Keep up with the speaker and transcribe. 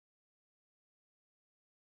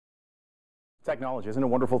Technology, isn't it a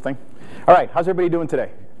wonderful thing? All right, how's everybody doing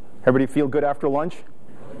today? Everybody feel good after lunch?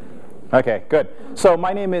 Okay, good. So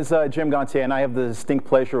my name is Jim Ganthier, and I have the distinct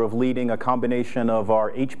pleasure of leading a combination of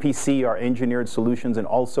our HPC, our engineered solutions, and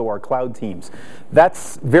also our cloud teams.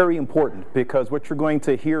 That's very important because what you're going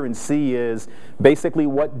to hear and see is basically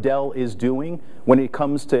what Dell is doing when it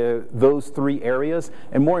comes to those three areas,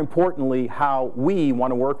 and more importantly, how we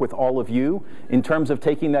want to work with all of you in terms of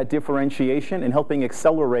taking that differentiation and helping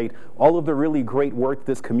accelerate all of the really great work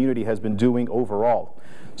this community has been doing overall.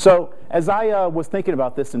 So as I was thinking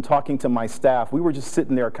about this and talking to my staff, we were just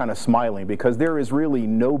sitting there kind of smiling because there is really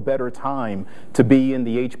no better time to be in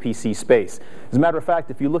the HPC space. As a matter of fact,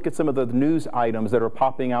 if you look at some of the news items that are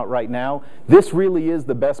popping out right now, this really is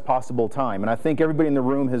the best possible time. And I think everybody in the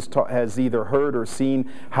room has either heard or seen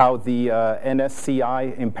how the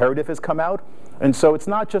NSCI imperative has come out. And so it's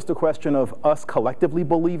not just a question of us collectively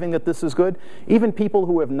believing that this is good. Even people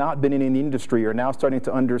who have not been in the industry are now starting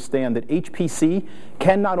to understand that HPC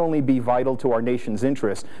can not only be vital to our nation's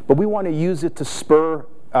interests, but we want to use it to spur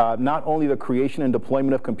not only the creation and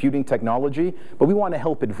deployment of computing technology, but we want to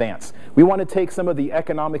help advance. We want to take some of the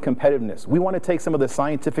economic competitiveness. We want to take some of the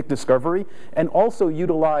scientific discovery and also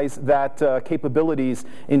utilize that capabilities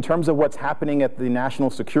in terms of what's happening at the national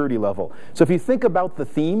security level. So if you think about the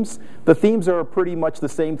themes are pretty much the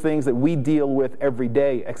same things that we deal with every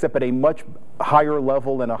day, except at a much higher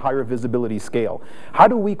level and a higher visibility scale. How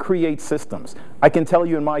do we create systems? I can tell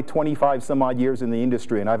you in my 25 some odd years in the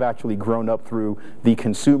industry, and I've actually grown up through the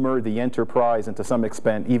consumer, the enterprise, and to some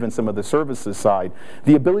extent even some of the services side,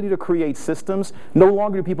 the ability to create systems, no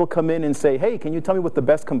longer do people come in and say, hey, can you tell me what the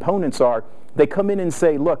best components are? They come in and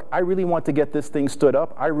say, look, I really want to get this thing stood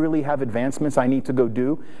up. I really have advancements I need to go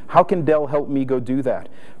do. How can Dell help me go do that?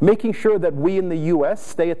 Making sure that we in the US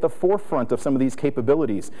stay at the forefront of some of these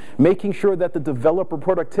capabilities. Making sure that the developer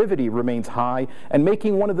productivity remains high, and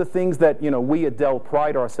making one of the things that we at Dell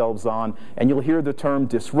pride ourselves on, and you'll hear the term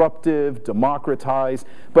disruptive, democratize,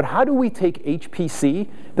 but how do we take HPC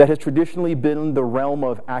that has traditionally been the realm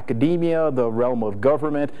of academia, the realm of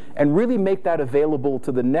government, and really make that available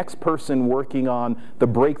to the next person working on the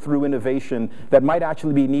breakthrough innovation that might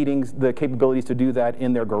actually be needing the capabilities to do that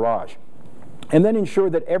in their garage? And then ensure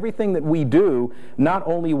that everything that we do not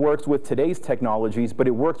only works with today's technologies, but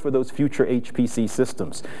it works for those future HPC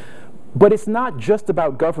systems. But it's not just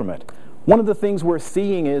about government. One of the things we're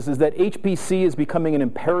seeing is that HPC is becoming an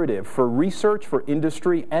imperative for research, for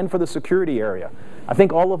industry, and for the security area. I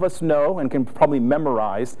think all of us know and can probably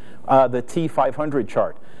memorize the T500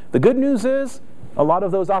 chart. The good news is a lot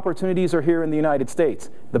of those opportunities are here in the United States.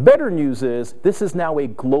 The better news is this is now a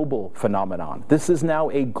global phenomenon. This is now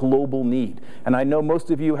a global need. And I know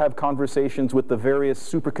most of you have conversations with the various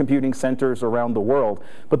supercomputing centers around the world.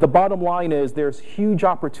 But the bottom line is there's huge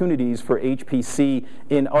opportunities for HPC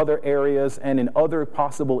in other areas and in other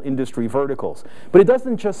possible industry verticals. But it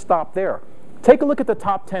doesn't just stop there. Take a look at the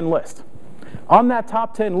top 10 list. On that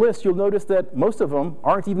top 10 list, you'll notice that most of them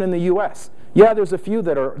aren't even in the US. Yeah, there's a few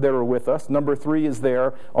that are with us. Number 3 is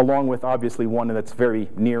there, along with obviously one that's very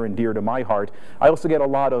near and dear to my heart. I also get a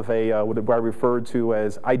lot of what I refer to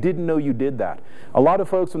as, I didn't know you did that. A lot of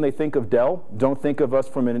folks, when they think of Dell, don't think of us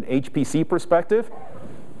from an HPC perspective.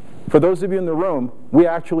 For those of you in the room, we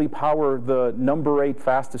actually power the number 8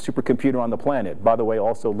 fastest supercomputer on the planet. By the way,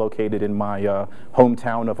 also located in my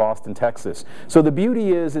hometown of Austin, Texas. So the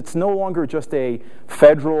beauty is it's no longer just a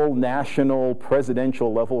federal, national,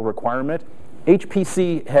 presidential level requirement.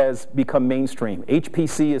 HPC has become mainstream.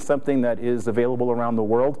 HPC is something that is available around the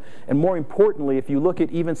world. And more importantly, if you look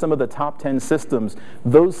at even some of the top 10 systems,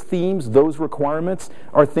 those themes, those requirements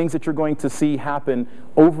are things that you're going to see happen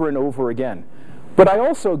over and over again. But I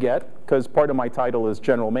also get, because part of my title is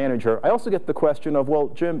general manager, I also get the question of, well,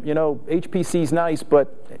 Jim, HPC is nice,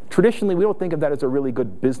 but traditionally we don't think of that as a really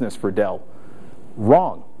good business for Dell.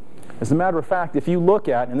 Wrong. As a matter of fact, if you look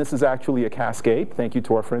at, and this is actually a cascade, thank you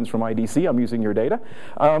to our friends from IDC, I'm using your data.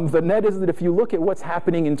 The net is that if you look at what's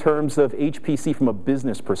happening in terms of HPC from a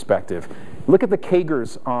business perspective, look at the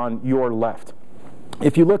CAGRs on your left.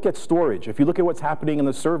 If you look at storage, if you look at what's happening in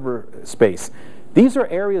the server space, these are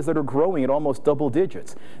areas that are growing at almost double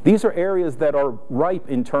digits. These are areas that are ripe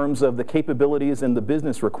in terms of the capabilities and the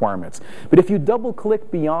business requirements. But if you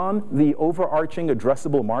double-click beyond the overarching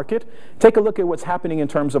addressable market, take a look at what's happening in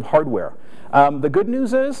terms of hardware. The good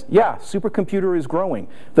news is, yeah, supercomputer is growing.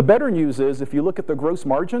 The better news is, if you look at the gross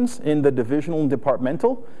margins in the divisional and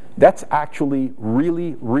departmental, that's actually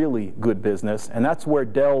really, really good business, and that's where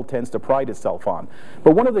Dell tends to pride itself on.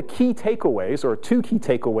 But one of the key takeaways, or two key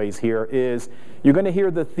takeaways here, is you're going to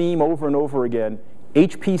hear the theme over and over again,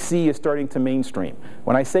 HPC is starting to mainstream.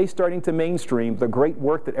 When I say starting to mainstream, the great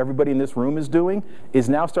work that everybody in this room is doing is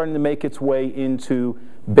now starting to make its way into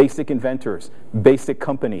basic inventors, basic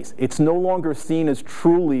companies. It's no longer seen as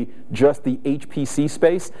truly just the HPC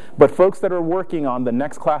space, but folks that are working on the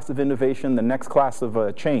next class of innovation, the next class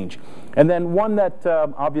of change. And then one that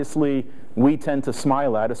obviously we tend to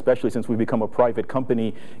smile at, especially since we've become a private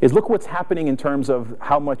company, is look what's happening in terms of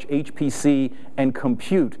how much HPC and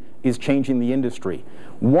compute is changing the industry.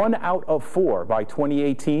 1 out of 4 by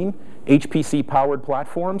 2018 HPC-powered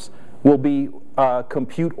platforms will be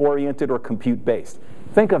compute-oriented or compute-based.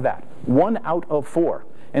 Think of that, 1 out of 4.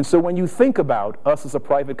 And so when you think about us as a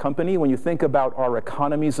private company, when you think about our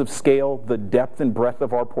economies of scale, the depth and breadth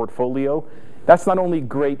of our portfolio, that's not only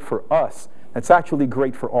great for us, that's actually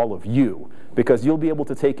great for all of you, because you'll be able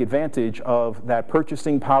to take advantage of that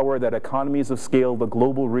purchasing power, that economies of scale, the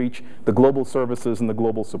global reach, the global services, and the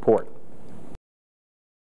global support.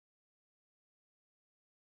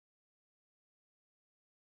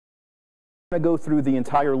 I'm going to go through the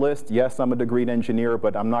entire list. Yes, I'm a degreed engineer,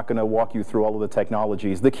 but I'm not going to walk you through all of the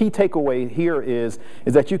technologies. The key takeaway here is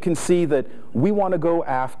that you can see that we want to go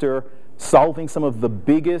after solving some of the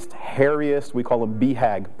biggest, hairiest, we call them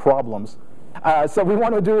BHAG, problems. So what we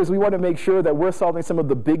want to do is we want to make sure that we're solving some of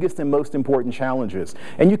the biggest and most important challenges.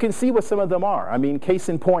 And you can see what some of them are. I mean, case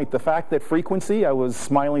in point, the fact that frequency, I was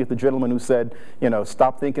smiling at the gentleman who said,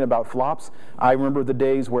 stop thinking about flops. I remember the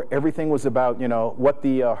days where everything was about, what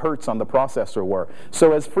the hertz on the processor were.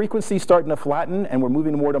 So as frequency starting to flatten and we're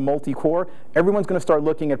moving more to multi-core, everyone's going to start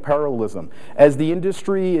looking at parallelism. As the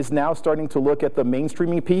industry is now starting to look at the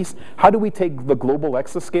mainstreaming piece, how do we take the global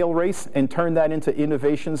exascale race and turn that into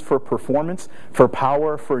innovations for performance, for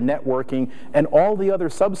power, for networking, and all the other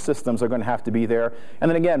subsystems are going to have to be there. And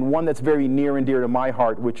then again, one that's very near and dear to my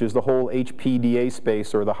heart, which is the whole HPDA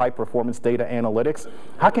space, or the high performance data analytics.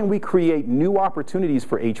 How can we create new opportunities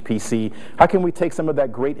for HPC? How can we take some of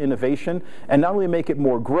that great innovation and not only make it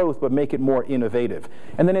more growth, but make it more innovative?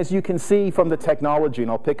 And then as you can see from the technology,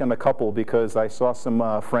 and I'll pick on a couple because I saw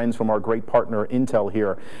some friends from our great partner Intel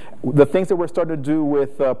here, the things that we're starting to do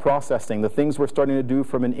with processing, the things we're starting to do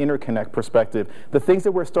from an interconnect perspective, the things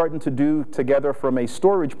that we're starting to do together from a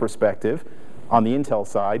storage perspective on the Intel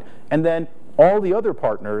side, and then all the other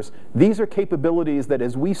partners, these are capabilities that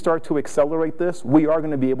as we start to accelerate this, we are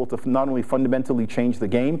going to be able to not only fundamentally change the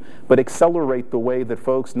game, but accelerate the way that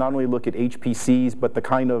folks not only look at HPCs, but the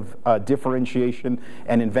kind of differentiation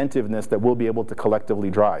and inventiveness that we'll be able to collectively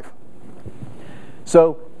drive.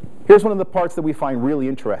 So here's one of the parts that we find really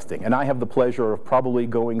interesting, and I have the pleasure of probably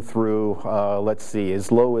going through, let's see,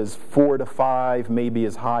 as low as 4 to 5, maybe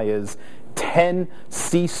as high as 10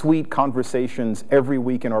 C-suite conversations every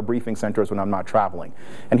week in our briefing centers when I'm not traveling.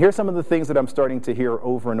 And here's some of the things that I'm starting to hear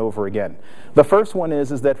over and over again. The first one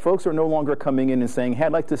is that folks are no longer coming in and saying, hey,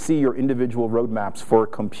 I'd like to see your individual roadmaps for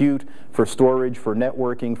compute, for storage, for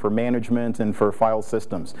networking, for management, and for file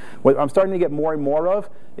systems. What I'm starting to get more and more of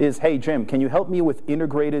is, hey, Jim, can you help me with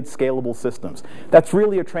integrated, scalable systems? That's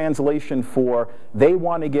really a translation for they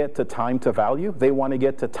want to get to time to value. They want to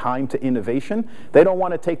get to time to innovation. They don't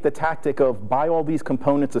want to take the tactic of buy all these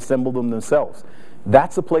components, assemble them themselves.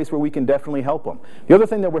 That's a place where we can definitely help them. The other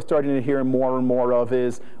thing that we're starting to hear more and more of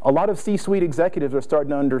is a lot of C-suite executives are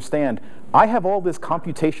starting to understand, I have all this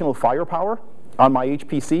computational firepower on my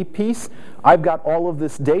HPC piece. I've got all of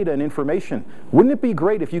this data and information. Wouldn't it be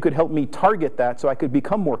great if you could help me target that so I could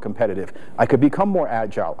become more competitive? I could become more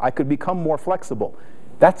agile. I could become more flexible.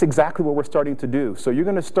 That's exactly what we're starting to do. So you're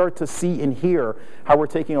going to start to see and hear how we're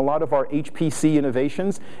taking a lot of our HPC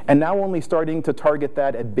innovations and now only starting to target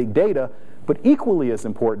that at big data, but equally as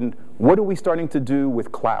important, what are we starting to do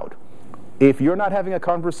with cloud? If you're not having a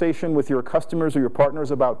conversation with your customers or your partners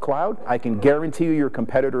about cloud, I can guarantee you your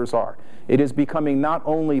competitors are. It is becoming not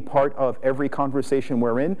only part of every conversation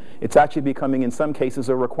we're in, it's actually becoming, in some cases,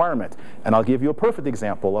 a requirement. And I'll give you a perfect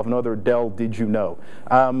example of another Dell did you know.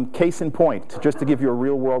 Case in point, just to give you a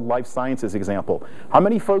real-world life sciences example. How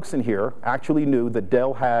many folks in here actually knew that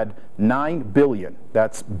Dell had 9 billion,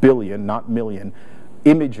 that's billion, not million,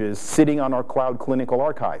 images sitting on our cloud clinical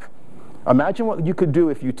archive? Imagine what you could do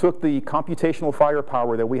if you took the computational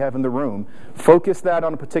firepower that we have in the room, focus that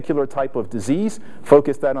on a particular type of disease,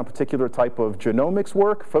 focus that on a particular type of genomics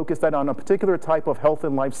work, focus that on a particular type of health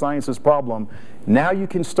and life sciences problem. Now you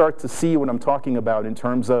can start to see what I'm talking about in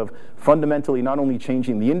terms of fundamentally not only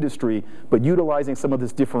changing the industry, but utilizing some of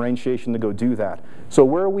this differentiation to go do that. So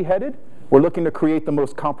where are we headed? We're looking to create the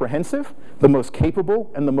most comprehensive, the most capable,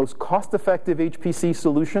 and the most cost-effective HPC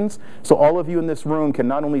solutions, so all of you in this room can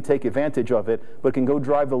not only take advantage of it, but can go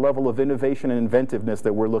drive the level of innovation and inventiveness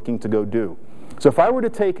that we're looking to go do. So if I were to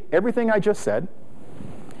take everything I just said,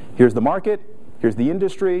 here's the market, here's the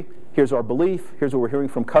industry, here's our belief, here's what we're hearing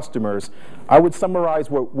from customers, I would summarize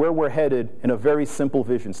where we're headed in a very simple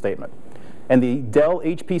vision statement. And the Dell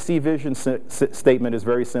HPC vision statement is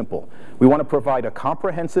very simple. We want to provide a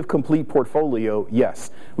comprehensive, complete portfolio,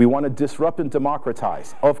 yes. We want to disrupt and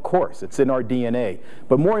democratize, of course, it's in our DNA.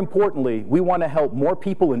 But more importantly, we want to help more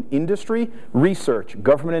people in industry, research,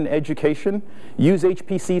 government, and education use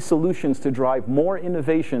HPC solutions to drive more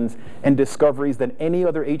innovations and discoveries than any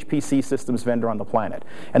other HPC systems vendor on the planet.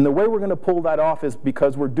 And the way we're going to pull that off is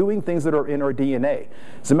because we're doing things that are in our DNA.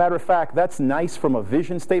 As a matter of fact, that's nice from a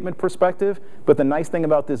vision statement perspective, but the nice thing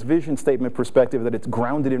about this vision statement perspective is that it's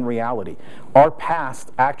grounded in reality. Our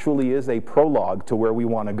past actually is a prologue to where we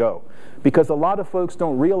want to go. Because a lot of folks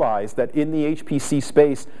don't realize that in the HPC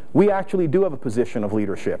space, we actually do have a position of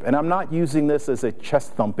leadership. And I'm not using this as a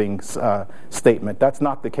chest-thumping statement. That's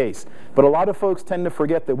not the case. But a lot of folks tend to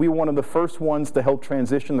forget that we were one of the first ones to help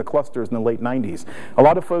transition the clusters in the late 90s. A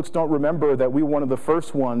lot of folks don't remember that we were one of the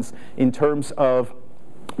first ones in terms of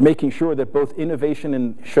making sure that both innovation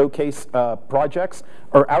and showcase projects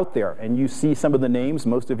are out there. And you see some of the names.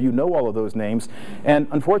 Most of you know all of those names. And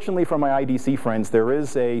unfortunately for my IDC friends, there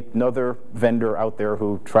is another vendor out there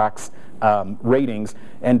who tracks ratings.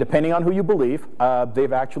 And depending on who you believe,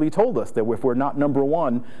 they've actually told us that if we're not number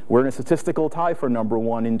one, we're in a statistical tie for number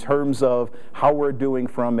one in terms of how we're doing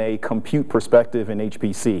from a compute perspective in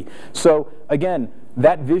HPC. So again,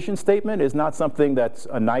 that vision statement is not something that's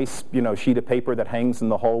a nice, sheet of paper that hangs in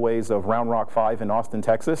the hallways of Round Rock 5 in Austin,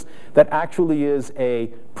 Texas. That actually is a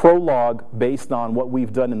prologue based on what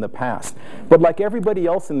we've done in the past. But like everybody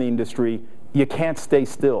else in the industry, you can't stay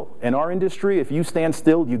still. In our industry, if you stand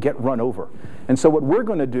still, you get run over. And so what we're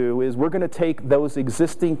going to do is we're going to take those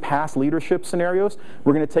existing past leadership scenarios,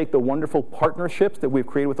 we're going to take the wonderful partnerships that we've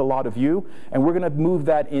created with a lot of you, and we're going to move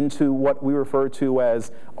that into what we refer to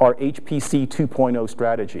as our HPC 2.0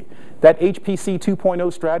 strategy. That HPC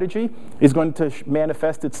 2.0 strategy is going to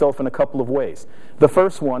manifest itself in a couple of ways. The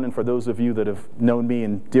first one, and for those of you that have known me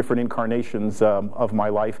in different incarnations of my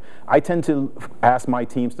life, I tend to ask my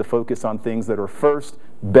teams to focus on things that are first,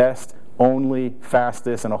 best, only,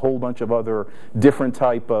 fastest, and a whole bunch of other different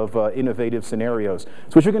type of innovative scenarios.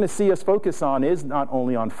 So what you're going to see us focus on is not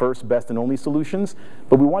only on first, best, and only solutions,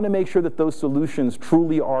 but we want to make sure that those solutions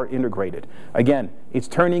truly are integrated. Again, it's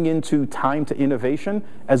turning into time to innovation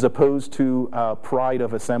as opposed to pride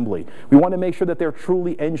of assembly. We want to make sure that they're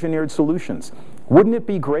truly engineered solutions. Wouldn't it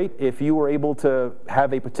be great if you were able to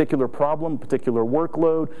have a particular problem, a particular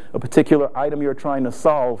workload, a particular item you're trying to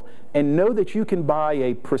solve, and know that you can buy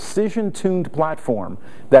a precision-tuned platform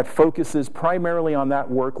that focuses primarily on that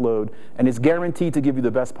workload and is guaranteed to give you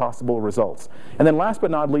the best possible results. And then last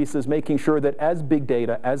but not least is making sure that as big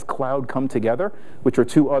data, as cloud come together, which are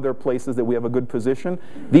two other places that we have a good position,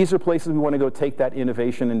 these are places we want to go take that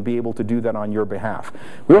innovation and be able to do that on your behalf.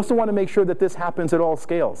 We also want to make sure that this happens at all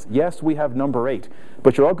scales. Yes, we have number 8,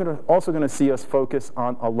 but you're also going to see us focus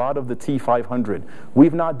on a lot of the T500.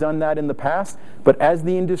 We've not done that in the past, but as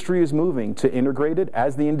the industry is moving to integrated,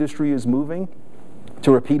 as the industry is moving to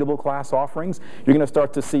repeatable class offerings, you're going to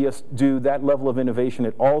start to see us do that level of innovation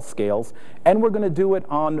at all scales, and we're going to do it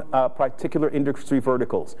on particular industry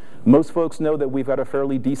verticals. Most folks know that we've got a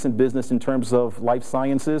fairly decent business in terms of life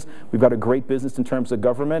sciences, we've got a great business in terms of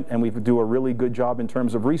government, and we do a really good job in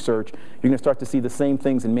terms of research. You're going to start to see the same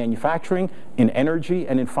things in manufacturing, in energy,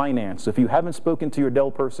 and in finance. So if you haven't spoken to your Dell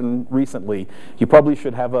person recently, you probably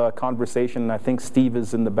should have a conversation, and I think Steve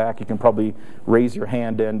is in the back. You can probably raise your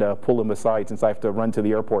hand and pull him aside since I have to run to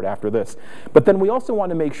the airport after this. But then we also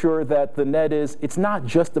want to make sure that the net is, it's not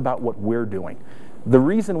just about what we're doing. The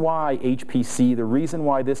reason why HPC, the reason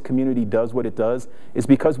why this community does what it does is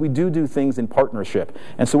because we do things in partnership.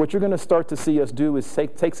 And so what you're going to start to see us do is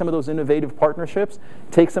take some of those innovative partnerships,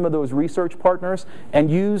 take some of those research partners, and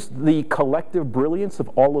use the collective brilliance of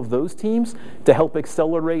all of those teams to help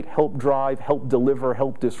accelerate, help drive, help deliver,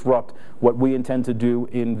 help disrupt what we intend to do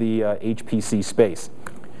in the HPC space.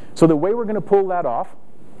 So the way we're going to pull that off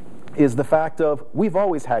is the fact of we've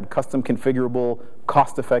always had custom configurable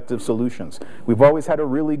cost-effective solutions. We've always had a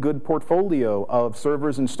really good portfolio of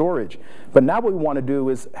servers and storage. But now what we want to do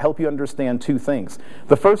is help you understand two things.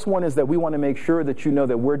 The first one is that we want to make sure that you know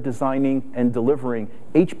that we're designing and delivering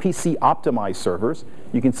HPC optimized servers.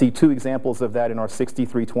 You can see two examples of that in our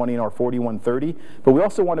 6320 and our 4130. But we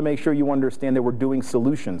also want to make sure you understand that we're doing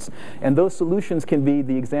solutions. And those solutions can be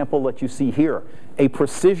the example that you see here, a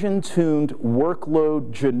precision-tuned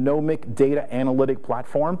workload genomic data analytic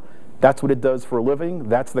platform. That's what it does for a living.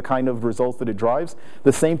 That's the kind of results that it drives.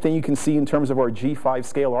 The same thing you can see in terms of our G5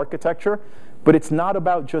 scale architecture. But it's not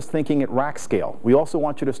about just thinking at rack scale. We also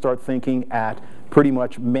want you to start thinking at pretty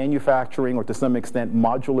much manufacturing, or to some extent,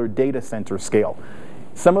 modular data center scale.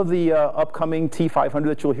 Some of the upcoming T500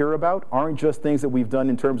 that you'll hear about aren't just things that we've done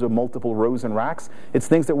in terms of multiple rows and racks. It's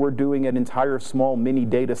things that we're doing at entire small mini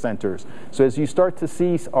data centers. So as you start to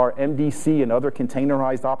see our MDC and other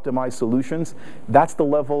containerized optimized solutions, that's the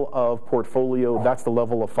level of portfolio, that's the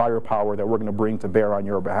level of firepower that we're going to bring to bear on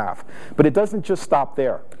your behalf. But it doesn't just stop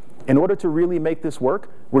there. In order to really make this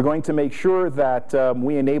work, we're going to make sure that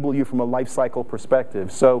we enable you from a life cycle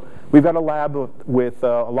perspective. So we've got a lab with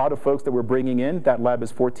a lot of folks that we're bringing in. That lab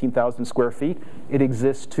is 14,000 square feet. It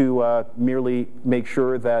exists to merely make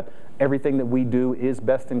sure that everything that we do is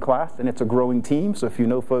best in class, and it's a growing team. So if you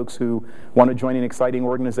know folks who want to join an exciting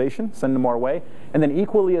organization, send them our way. And then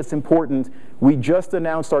equally as important, we just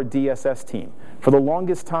announced our DSS team. For the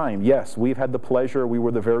longest time, yes, we've had the pleasure, we were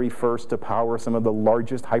the very first to power some of the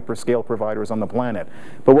largest hyperscale providers on the planet.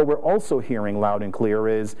 But what we're also hearing loud and clear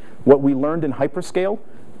is what we learned in hyperscale,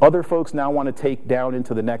 other folks now want to take down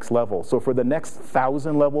into the next level. So for the next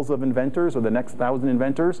 1,000 levels of inventors, or the next 1,000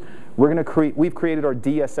 inventors, we've created our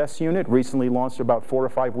DSS unit, recently launched about 4 or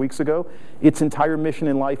 5 weeks ago. Its entire mission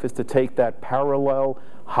in life is to take that parallel,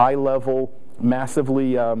 high-level,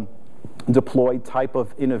 massively deployed type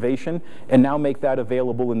of innovation and now make that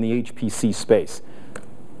available in the HPC space.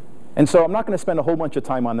 And so I'm not going to spend a whole bunch of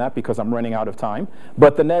time on that because I'm running out of time.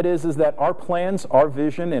 But the net is that our plans, our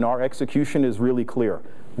vision, and our execution is really clear.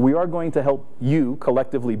 We are going to help you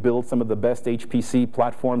collectively build some of the best HPC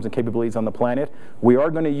platforms and capabilities on the planet. We are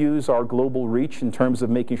going to use our global reach in terms of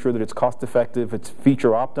making sure that it's cost effective, it's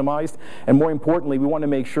feature optimized, and more importantly, we want to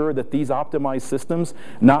make sure that these optimized systems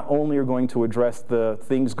not only are going to address the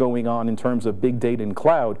things going on in terms of big data and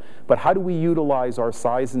cloud, but how do we utilize our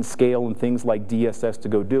size and scale and things like DSS to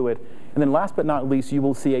go do it. And then last but not least, you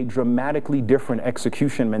will see a dramatically different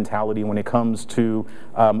execution mentality when it comes to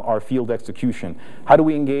our field execution. How do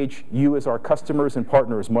we engage you as our customers and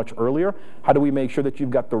partners much earlier? How do we make sure that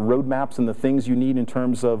you've got the roadmaps and the things you need in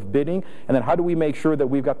terms of bidding? And then how do we make sure that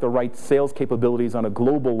we've got the right sales capabilities on a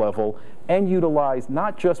global level and utilize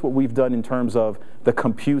not just what we've done in terms of the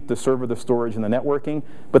compute, the server, the storage, and the networking,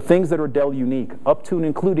 but things that are Dell unique, up to and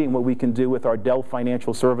including what we can do with our Dell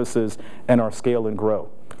Financial Services and our Scale and Grow.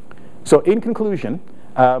 So in conclusion,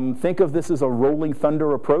 think of this as a rolling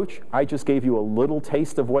thunder approach. I just gave you a little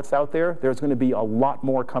taste of what's out there. There's going to be a lot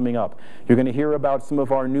more coming up. You're going to hear about some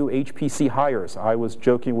of our new HPC hires. I was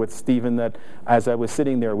joking with Stephen that as I was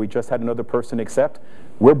sitting there, we just had another person accept.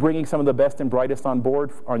 We're bringing some of the best and brightest on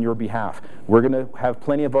board on your behalf. We're going to have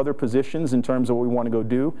plenty of other positions in terms of what we want to go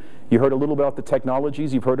do. You heard a little about the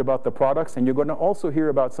technologies, you've heard about the products, and you're going to also hear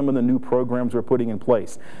about some of the new programs we're putting in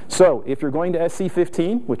place. So if you're going to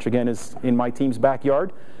SC15, which again is in my team's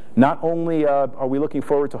backyard, not only are we looking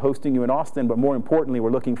forward to hosting you in Austin, but more importantly,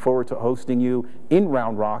 we're looking forward to hosting you in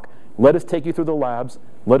Round Rock. Let us take you through the labs.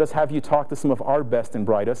 Let us have you talk to some of our best and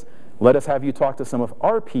brightest. Let us have you talk to some of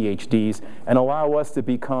our PhDs and allow us to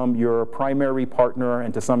become your primary partner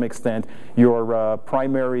and to some extent your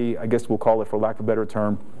primary, I guess we'll call it for lack of a better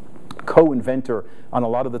term, co-inventor on a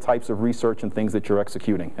lot of the types of research and things that you're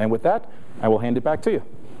executing. And with that, I will hand it back to you.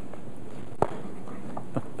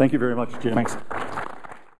 Thank you very much, Jim. Thanks.